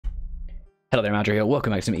Hello there, Andrew here.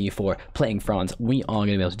 Welcome back to some EU4. Playing France, we are going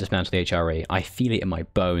to be able to dismantle the HRE. I feel it in my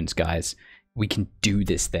bones, guys. We can do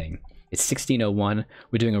this thing. It's 1601.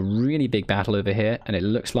 We're doing a really big battle over here, and it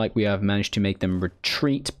looks like we have managed to make them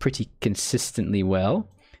retreat pretty consistently well.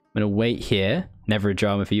 I'm going to wait here. Never a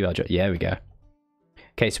drama for you, Aldra. Yeah, we go.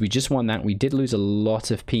 Okay, so we just won that. We did lose a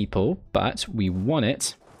lot of people, but we won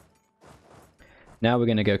it. Now we're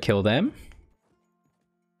going to go kill them.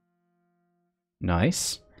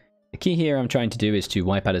 Nice. The key here I'm trying to do is to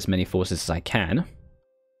wipe out as many forces as I can.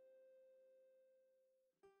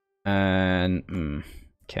 And,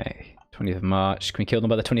 okay, 20th of March. Can we kill them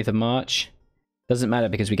by the 20th of March? Doesn't matter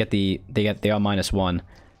because we get they are -1.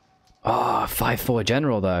 Oh, 5-4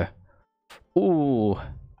 general though. Ooh,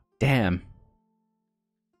 damn.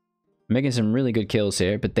 Making some really good kills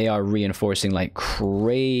here, but they are reinforcing like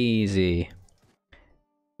crazy.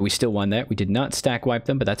 We still won there. We did not stack wipe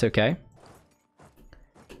them, but that's okay.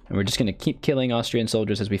 And we're just going to keep killing Austrian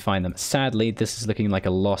soldiers as we find them. Sadly, this is looking like a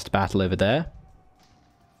lost battle over there.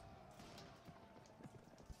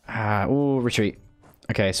 Ooh, retreat.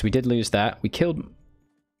 Okay, so we did lose that. We killed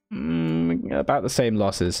about the same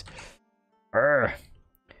losses. We're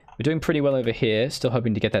doing pretty well over here. Still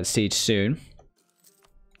hoping to get that siege soon.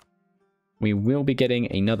 We will be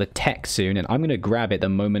getting another tech soon, and I'm going to grab it the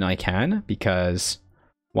moment I can, because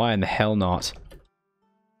why in the hell not?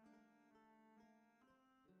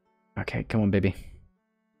 Okay, come on, baby.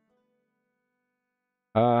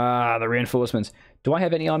 The reinforcements. Do I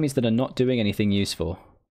have any armies that are not doing anything useful?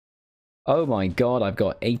 Oh my god, I've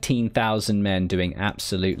got 18,000 men doing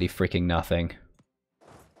absolutely freaking nothing.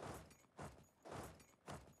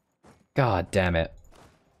 God damn it.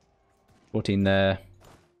 14 there.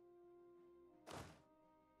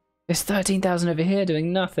 There's 13,000 over here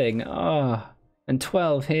doing nothing. Oh, and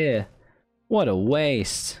 12 here. What a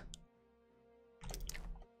waste.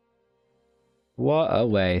 What a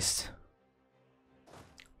waste.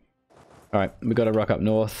 Alright, we got to rock up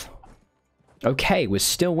north. Okay, we're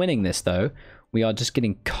still winning this though. We are just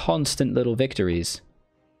getting constant little victories.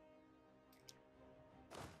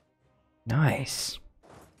 Nice.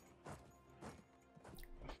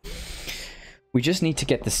 We just need to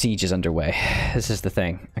get the sieges underway. This is the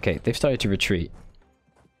thing. Okay, they've started to retreat.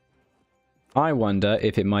 I wonder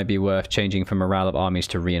if it might be worth changing from morale of armies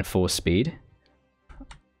to reinforce speed.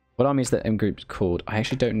 What army is that M group called? I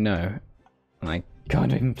actually don't know. I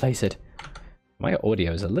can't even place it. My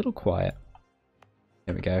audio is a little quiet.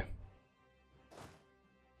 There we go.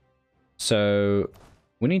 So,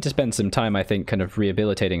 we need to spend some time, I think, kind of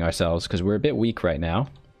rehabilitating ourselves, because we're a bit weak right now.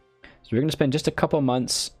 So we're going to spend just a couple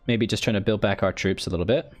months, maybe just trying to build back our troops a little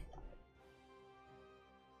bit.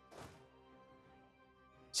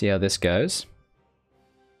 See how this goes.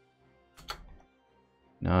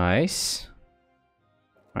 Nice.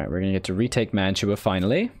 Alright, we're going to get to retake Mantua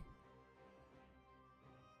finally.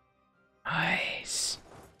 Nice.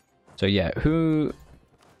 So yeah, who...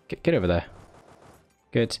 Get over there.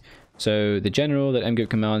 Good. So the general that M Group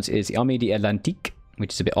commands is the Armée d'Atlantique,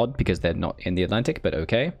 which is a bit odd because they're not in the Atlantic, but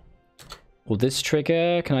okay. Will this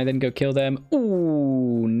trigger? Can I then go kill them?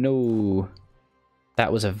 Ooh, no.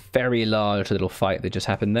 That was a very large little fight that just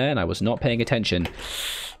happened there, and I was not paying attention.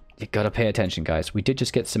 You gotta pay attention, guys. We did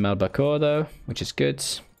just get some Albacore, though, which is good.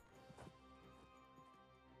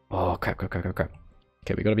 Oh, crap.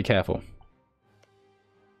 Okay, we gotta be careful.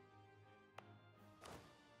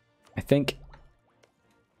 I think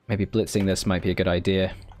maybe blitzing this might be a good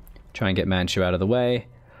idea. Try and get Mantua out of the way.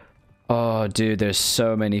 Oh, dude, there's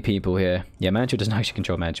so many people here. Yeah, Mantua doesn't actually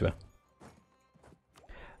control Mantua.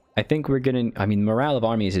 I think we're gonna... I mean, morale of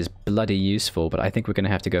armies is bloody useful, but I think we're gonna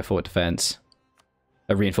have to go forward defense.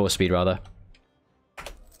 Reinforced speed, rather.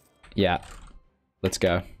 Yeah. Let's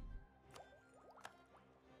go.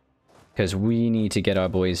 Because we need to get our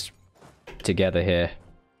boys together here.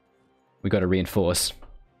 We gotta reinforce.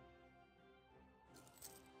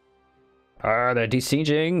 They're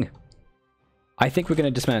besieging! I think we're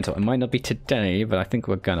gonna dismantle. It might not be today, but I think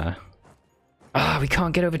we're gonna. We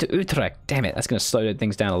can't get over to Utrecht! Damn it, that's gonna slow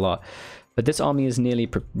things down a lot. But this army is nearly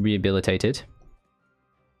rehabilitated.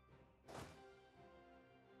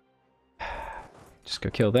 Just go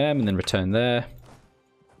kill them and then return there.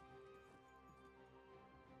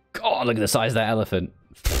 God, look at the size of that elephant.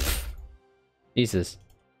 Jesus.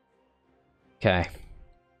 Okay.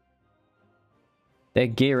 They're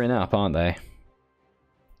gearing up, aren't they?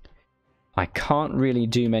 I can't really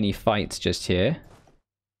do many fights just here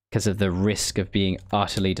because of the risk of being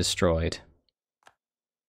utterly destroyed.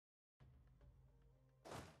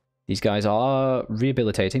 These guys are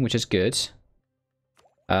rehabilitating, which is good.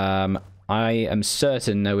 I am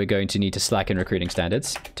certain that we're going to need to slacken recruiting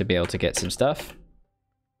standards to be able to get some stuff.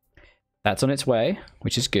 That's on its way,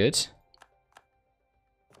 which is good.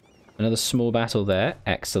 Another small battle there.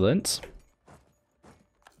 Excellent.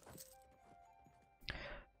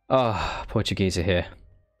 Ah, Portuguese are here.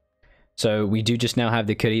 So we do just now have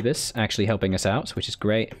the Caribes actually helping us out, which is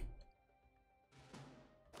great.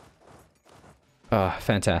 Ah,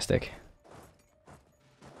 fantastic.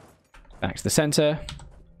 Back to the center.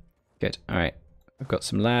 Good. All right. I've got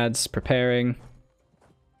some lads preparing.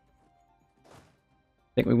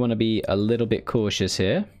 I think we want to be a little bit cautious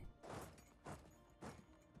here.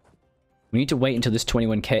 We need to wait until this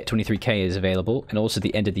 21k, 23k is available, and also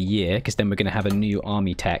the end of the year, because then we're going to have a new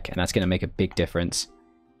army tech, and that's going to make a big difference.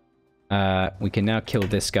 We can now kill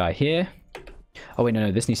this guy here. Oh wait,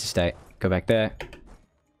 no, this needs to stay. Go back there.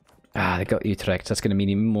 Ah, they got Utrecht. That's going to mean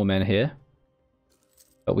even more men here.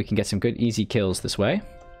 But we can get some good, easy kills this way.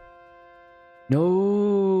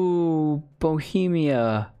 No,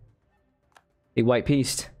 Bohemia. A white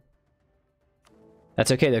pieced.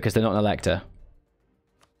 That's okay though, because they're not an elector.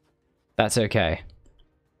 That's okay.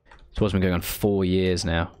 This war's been going on 4 years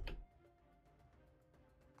now.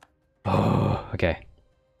 Oh, okay.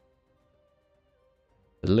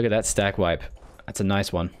 Look at that stack wipe. That's a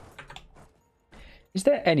nice one. Is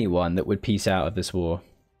there anyone that would peace out of this war?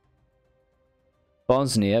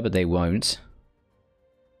 Bosnia, but they won't.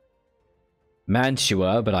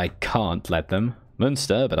 Mantua, but I can't let them.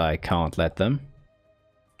 Munster, but I can't let them.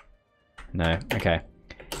 No, okay.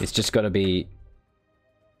 It's just got to be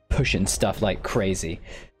pushing stuff like crazy.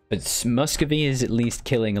 But Muscovy is at least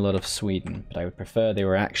killing a lot of Sweden. But I would prefer they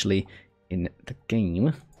were actually in the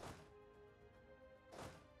game.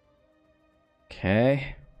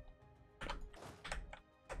 Okay.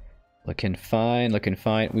 Looking fine, looking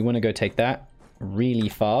fine. We want to go take that really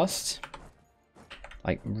fast.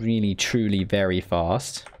 Like, really, truly very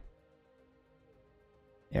fast.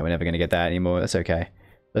 Yeah, we're never going to get that anymore. That's okay.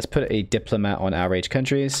 Let's put a diplomat on outraged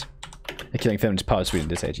countries. They're killing Finland, part of Sweden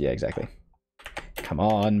this age. Yeah, exactly. Come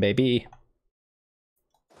on, baby.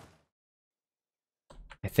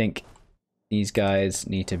 I think these guys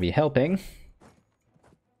need to be helping.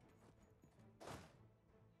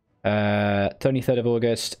 23rd of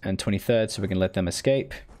August and 23rd, so we can let them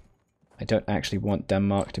escape. I don't actually want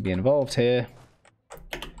Denmark to be involved here.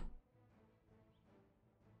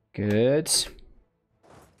 Good.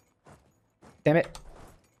 Damn it.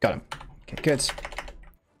 Got him. Okay, good.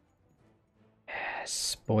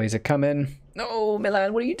 Yes, boys are coming. No,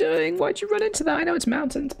 Milan, what are you doing? Why'd you run into that? I know it's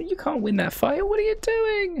mountains, but you can't win that fight. What are you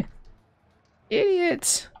doing?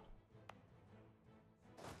 Idiot.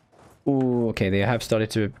 Ooh, okay, they have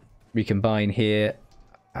started to recombine here.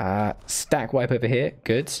 Stack wipe over here.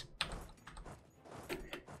 Good.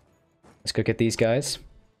 Let's go get these guys.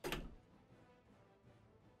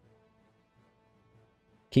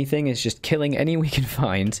 Key thing is just killing any we can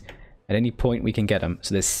find. At any point we can get them.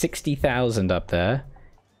 So there's 60,000 up there.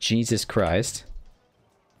 Jesus Christ.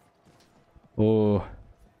 Oh.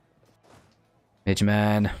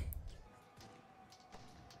 Midgeman.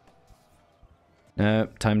 No,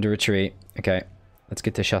 time to retreat. Okay, let's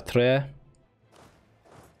get to Chartres.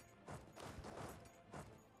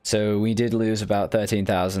 So we did lose about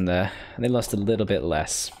 13,000 there. And they lost a little bit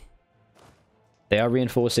less. They are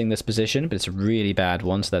reinforcing this position, but it's a really bad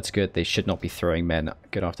one, so that's good. They should not be throwing men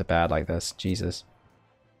good after bad like this. Jesus.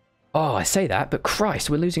 Oh, I say that, but Christ,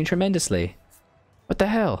 we're losing tremendously. What the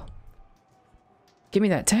hell? Give me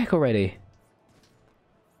that tech already.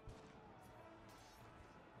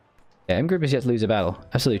 Yeah, M Group is yet to lose a battle.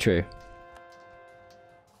 Absolutely true.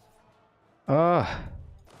 Ah.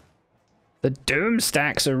 The doom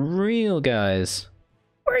stacks are real, guys.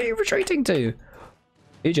 Where are you retreating to?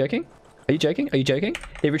 Are you joking? Are you joking? Are you joking?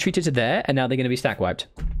 They retreated to there, and now they're going to be stack wiped.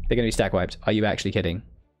 They're going to be stack wiped. Are you actually kidding?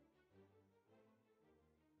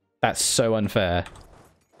 That's so unfair.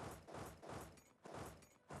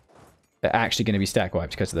 They're actually going to be stack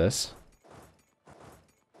wiped because of this.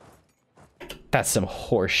 That's some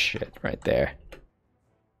horse shit right there.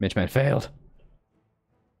 Midgeman failed.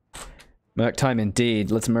 Merc time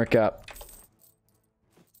indeed. Let's merc up.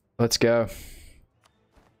 Let's go.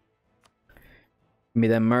 Give me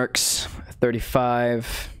them mercs.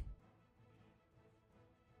 35.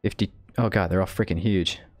 50. Oh god, they're all freaking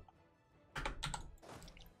huge.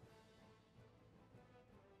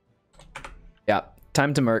 Yeah,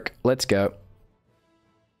 time to merc. Let's go.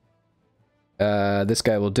 This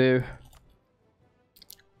guy will do.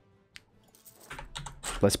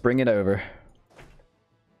 Let's bring it over.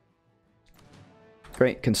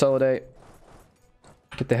 Great, consolidate.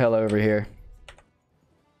 Get the hell over here.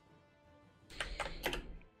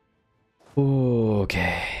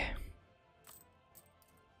 Okay.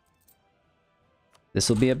 This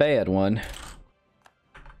will be a bad one.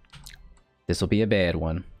 This will be a bad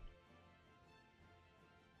one.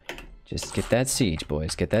 Just get that siege,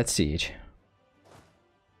 boys. Get that siege.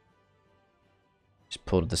 Just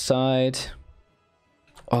pull to the side.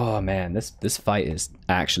 Oh man, this fight is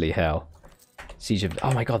actually hell. Siege of...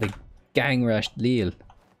 Oh my god, they gang rushed Lille.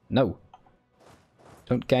 No.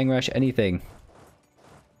 Don't gang rush anything.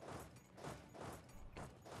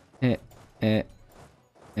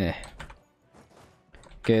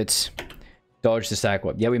 Good. Dodge the stack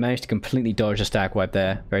wipe. Yeah, we managed to completely dodge the stack wipe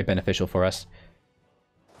there. Very beneficial for us.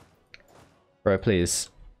 Bro, please.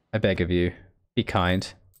 I beg of you. Be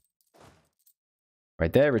kind.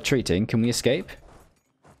 Right, they're retreating. Can we escape?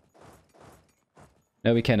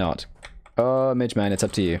 No, we cannot. Oh, Midgeman, it's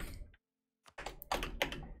up to you.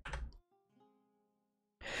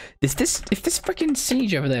 If this freaking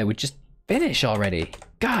siege over there would just finish already.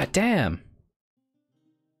 God damn.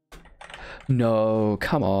 No,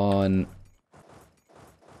 come on.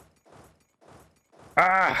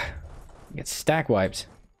 Ah! Get stack wiped.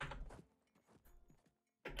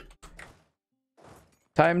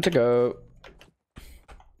 Time to go.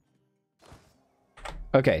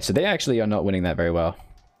 Okay, so they actually are not winning that very well.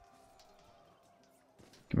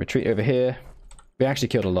 Can retreat over here. We actually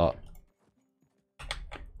killed a lot.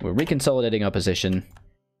 We're reconsolidating our position.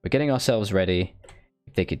 We're getting ourselves ready.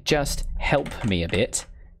 If they could just help me a bit,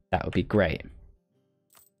 that would be great.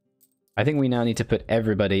 I think we now need to put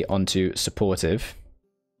everybody onto supportive.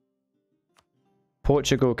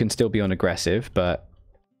 Portugal can still be on aggressive, but...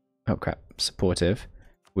 Oh crap, supportive.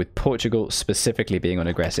 With Portugal specifically being on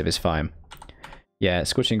aggressive is fine. Yeah,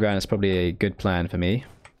 Scorching Ground is probably a good plan for me.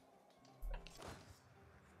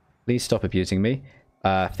 Please stop abusing me.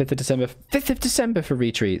 5th of December. 5th of December for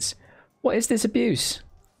retreats. What is this abuse?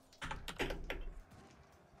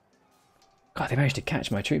 God, they managed to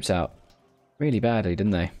catch my troops out really badly,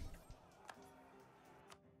 didn't they?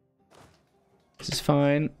 This is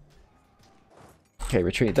fine. Okay,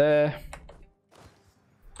 retreat there.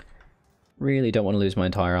 Really don't want to lose my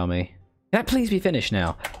entire army. Can that please be finished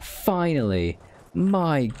now? Finally.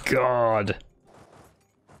 My god.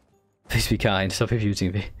 Please be kind. Stop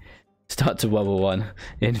abusing me. Start to World War 1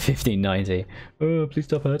 in 1590. Oh, please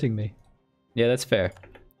stop hurting me. Yeah, that's fair.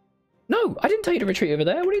 No, I didn't tell you to retreat over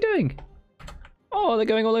there. What are you doing? Oh, they're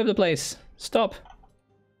going all over the place. Stop.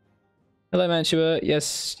 Hello, Mantua.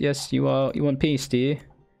 Yes, yes, you are. You want peace, do you?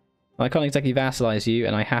 Well, I can't exactly vassalize you,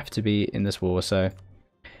 and I have to be in this war, so...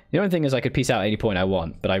 The only thing is I could peace out at any point I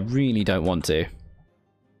want, but I really don't want to.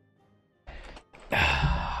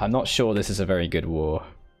 I'm not sure this is a very good war,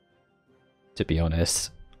 to be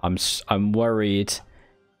honest. I'm worried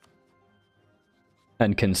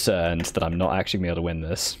and concerned that I'm not actually going to be able to win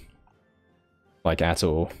this. Like, at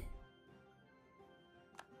all.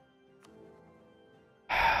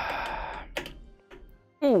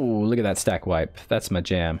 Oh, look at that stack wipe. That's my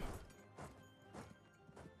jam.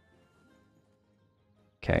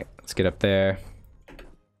 Okay, let's get up there.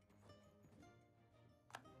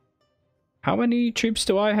 How many troops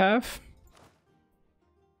do I have?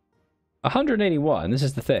 181, this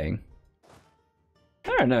is the thing.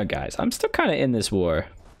 I don't know, guys. I'm still kind of in this war.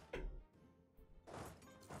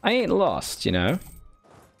 I ain't lost, you know?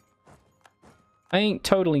 I ain't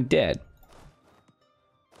totally dead.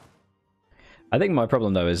 I think my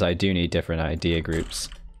problem, though, is I do need different idea groups.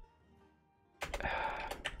 Here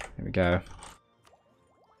we go.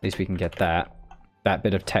 At least we can get that. That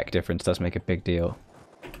bit of tech difference does make a big deal.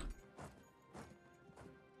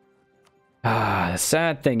 Ah, the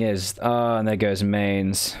sad thing is... Oh, and there goes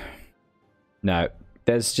mains. No,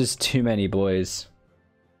 there's just too many boys.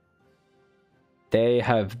 They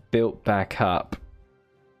have built back up.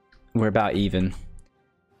 We're about even.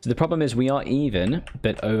 So the problem is we are even,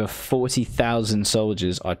 but over 40,000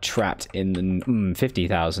 soldiers are trapped in the...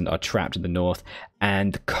 50,000 are trapped in the north,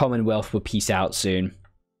 and the Commonwealth will peace out soon.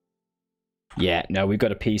 Yeah, no, we've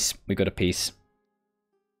got a peace. We've got a peace.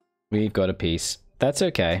 We've got a peace. That's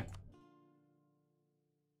okay.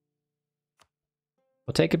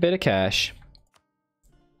 We'll take a bit of cash.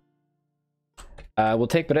 We'll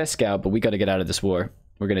take Breslau, but we gotta get out of this war.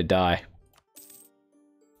 We're gonna die.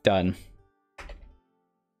 Done.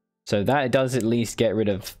 So that does at least get rid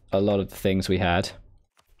of a lot of the things we had.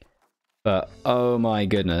 But, oh my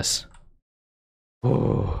goodness.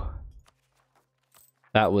 Oh.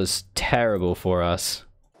 That was terrible for us.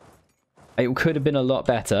 It could have been a lot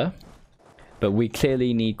better. But we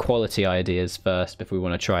clearly need quality ideas first if we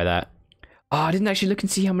want to try that. Oh, I didn't actually look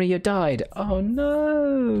and see how many had died. Oh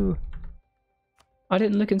no! I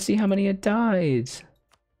didn't look and see how many had died.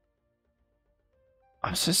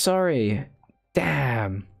 I'm so sorry.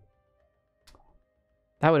 Damn.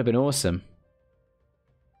 That would have been awesome.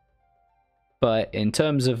 But in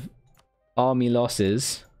terms of army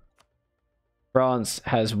losses, France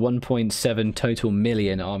has 1.7 total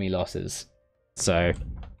million army losses. So,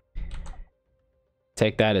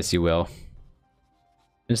 take that as you will.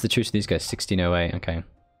 When's the truce of these guys? 1608, okay.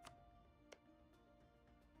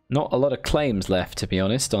 Not a lot of claims left, to be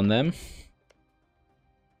honest, on them.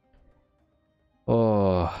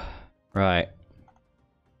 Oh, right.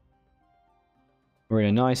 We're in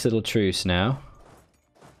a nice little truce now.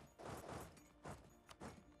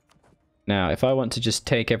 Now, if I want to just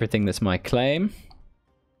take everything that's my claim...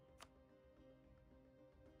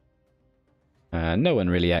 no one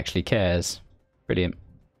really actually cares. Brilliant.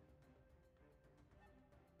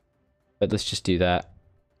 But let's just do that.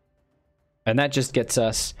 And that just gets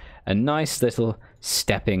us a nice little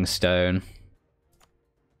stepping stone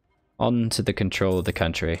onto the control of the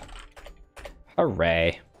country.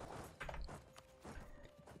 Hooray.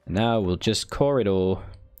 And now we'll just core it all,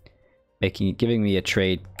 giving me a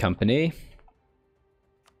trade company.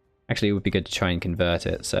 Actually, it would be good to try and convert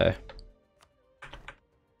it, so...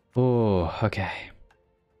 Oh, okay.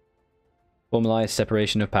 Formalized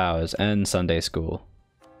separation of powers and Sunday school.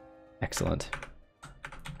 Excellent.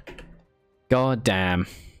 God damn.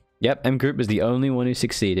 Yep, M Group was the only one who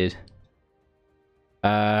succeeded.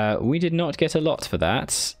 We did not get a lot for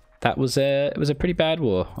that. It was a pretty bad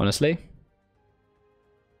war, honestly.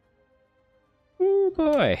 Oh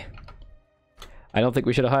boy. I don't think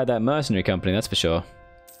we should have hired that mercenary company, that's for sure.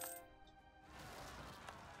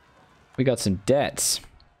 We got some debts.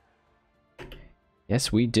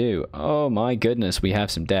 Yes, we do. Oh my goodness, we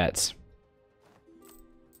have some debts.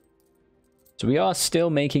 So we are still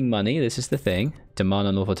making money, this is the thing. Demand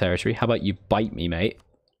unlawful territory. How about you bite me, mate?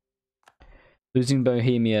 Losing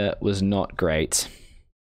Bohemia was not great.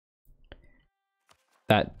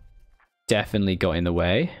 That definitely got in the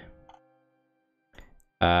way.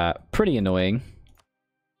 Pretty annoying.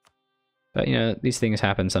 But, you know, these things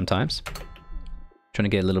happen sometimes. Trying to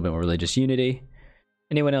get a little bit more religious unity.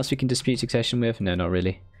 Anyone else we can dispute succession with? No, not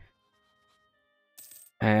really.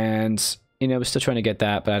 And, you know, we're still trying to get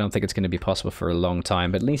that, but I don't think it's going to be possible for a long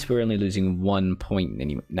time. But at least we're only losing 1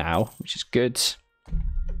 point now, which is good.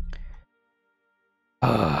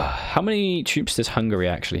 How many troops does Hungary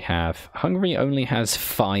actually have? Hungary only has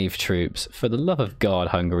 5 troops. For the love of God,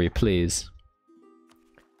 Hungary, please.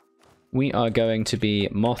 We are going to be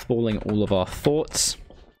mothballing all of our forts.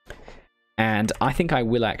 And I think I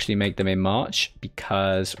will actually make them in March,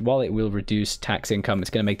 because while it will reduce tax income, it's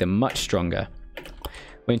going to make them much stronger.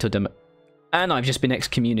 Wait until and I've just been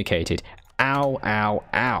excommunicated. Ow, ow,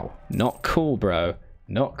 ow. Not cool, bro.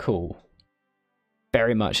 Not cool.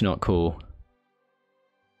 Very much not cool.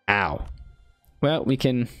 Ow. Well, we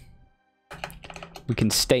can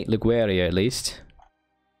state Liguria at least,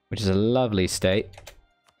 which is a lovely state.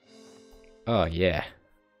 Oh yeah,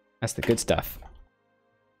 that's the good stuff.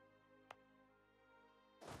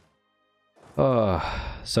 Oh,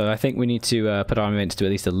 so I think we need to put armaments to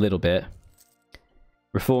at least a little bit.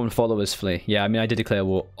 Reformed followers flee. Yeah, I mean, I did declare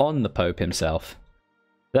war on the Pope himself.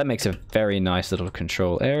 That makes a very nice little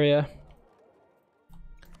control area.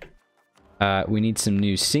 We need some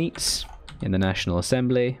new seats in the National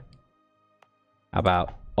Assembly. How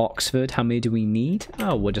about Oxford? How many do we need?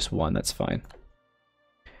 Oh, we're just 1. That's fine.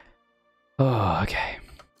 Oh, okay.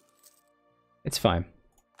 It's fine.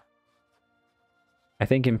 I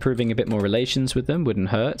think improving a bit more relations with them wouldn't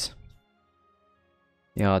hurt.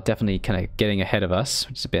 They are definitely kind of getting ahead of us,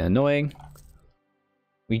 which is a bit annoying.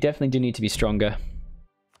 We definitely do need to be stronger.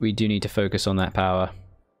 We do need to focus on that power.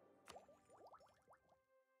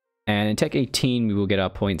 And in Tech 18, we will get our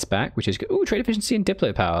points back, which is good. Ooh, trade efficiency and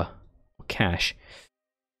Diplo power. Cash.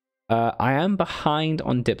 I am behind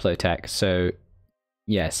on Diplotech, so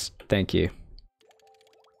yes, thank you.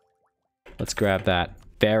 Let's grab that.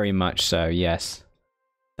 Very much so, yes.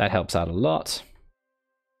 That helps out a lot.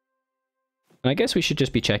 And I guess we should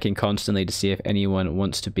just be checking constantly to see if anyone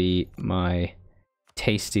wants to be my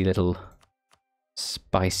tasty little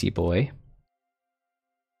spicy boy.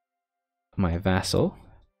 My vassal.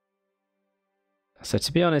 So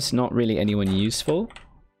to be honest, not really anyone useful.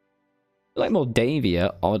 Like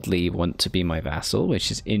Moldavia oddly want to be my vassal,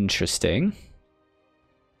 which is interesting.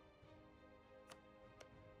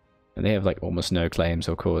 And they have like almost no claims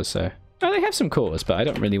or cause, so... Oh, they have some cause, but I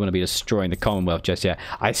don't really want to be destroying the Commonwealth just yet.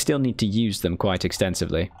 I still need to use them quite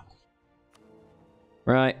extensively.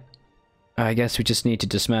 Right. I guess we just need to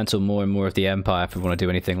dismantle more and more of the Empire if we want to do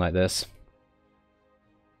anything like this.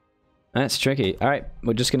 That's tricky. Alright,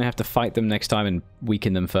 we're just going to have to fight them next time and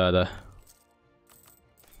weaken them further.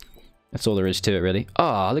 That's all there is to it, really.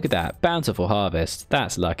 Oh, look at that. Bountiful harvest.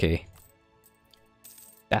 That's lucky.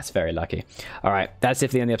 That's very lucky. All right, that's it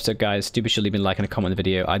for the end of the episode, guys. Do be sure to leave a like and a comment on the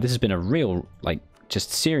video. This has been a real, like,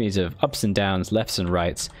 just series of ups and downs, lefts and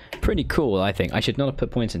rights. Pretty cool, I think. I should not have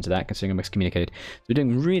put points into that, considering I'm excommunicated. So we're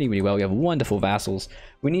doing really, really well. We have wonderful vassals.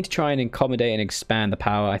 We need to try and accommodate and expand the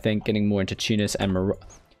power, I think, getting more into Tunis and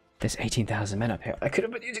There's 18,000 men up here. I could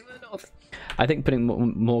have been using the north. I think putting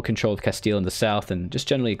more control of Castile in the south and just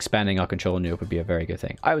generally expanding our control in Europe would be a very good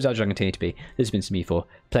thing. I was Alger, continue to be. This has been me for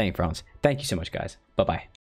Playing France. Thank you so much, guys. Bye-bye.